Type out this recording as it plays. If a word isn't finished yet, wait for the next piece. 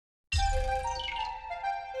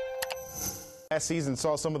Last season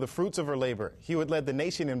saw some of the fruits of her labor. Hewitt led the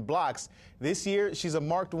nation in blocks. This year, she's a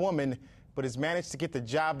marked woman, but has managed to get the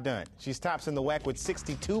job done. She's tops in the WAC with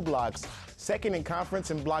 62 blocks, second in conference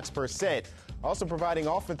in blocks per set, also providing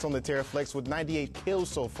offense on the Terraflex with 98 kills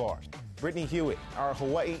so far. Brittany Hewitt, our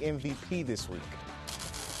Hawaii MVP this week.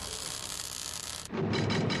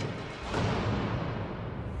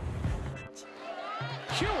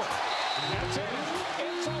 Hewitt, that's it.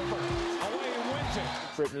 It's over. Hawaii wins it.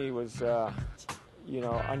 Brittany was,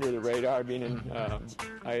 under the radar being in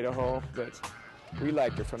Idaho, but we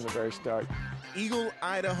liked her from the very start. Eagle,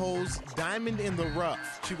 Idaho's diamond in the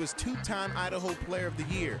rough. She was two-time Idaho Player of the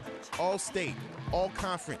Year, All-State,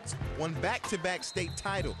 All-Conference, won back-to-back state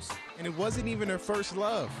titles, and it wasn't even her first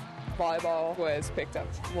love. Volleyball was picked up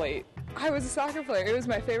late. I was a soccer player. It was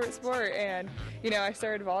my favorite sport, and, I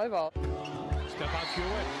started volleyball. Step out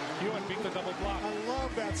Hewitt. Hewitt beat the double block. I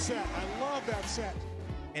love that set. I love that set.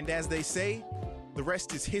 And as they say, the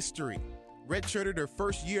rest is history. Redshirted her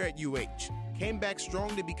first year at UH, came back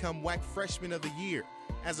strong to become WAC Freshman of the Year.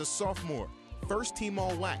 As a sophomore, first team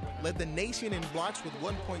All-WAC, led the nation in blocks with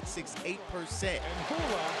 1.68 per set. And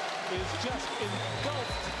Hula is just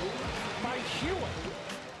engulfed by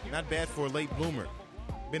Hewitt. Not bad for a late bloomer.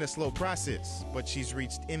 Been a slow process, but she's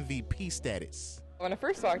reached MVP status. When I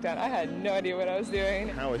first walked out, I had no idea what I was doing.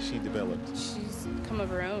 How has she developed? She's come of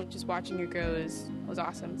her own. Just watching her grow was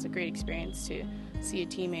awesome. It's a great experience to see a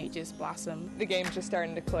teammate just blossom. The game's just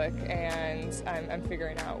starting to click, and I'm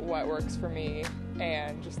figuring out what works for me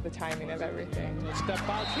and just the timing of everything. Step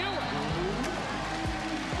out Hewitt.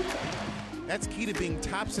 That's key to being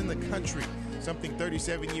tops in the country, something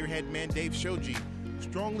 37-year head man Dave Shoji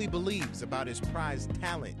strongly believes about his prized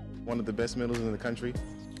talent. One of the best middles in the country.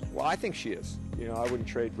 Well, I think she is. I wouldn't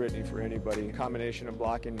trade Brittany for anybody. A combination of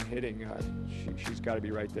blocking and hitting, she's got to be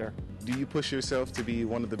right there. Do you push yourself to be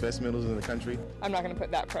one of the best middles in the country? I'm not going to put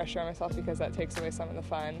that pressure on myself because that takes away some of the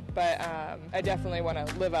fun. But I definitely want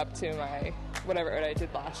to live up to my whatever I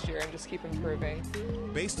did last year and just keep improving.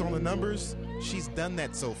 Based on the numbers, she's done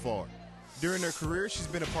that so far. During her career, she's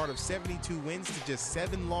been a part of 72 wins to just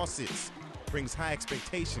 7 losses. Brings high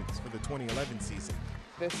expectations for the 2011 season.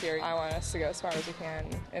 This year, I want us to go as far as we can,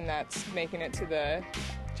 and that's making it to the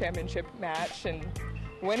championship match and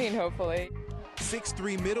winning, hopefully.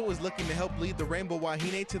 6'3" middle is looking to help lead the Rainbow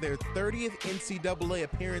Wahine to their 30th NCAA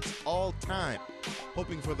appearance all time,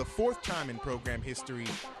 hoping for the 4th time in program history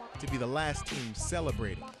to be the last team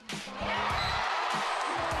celebrating.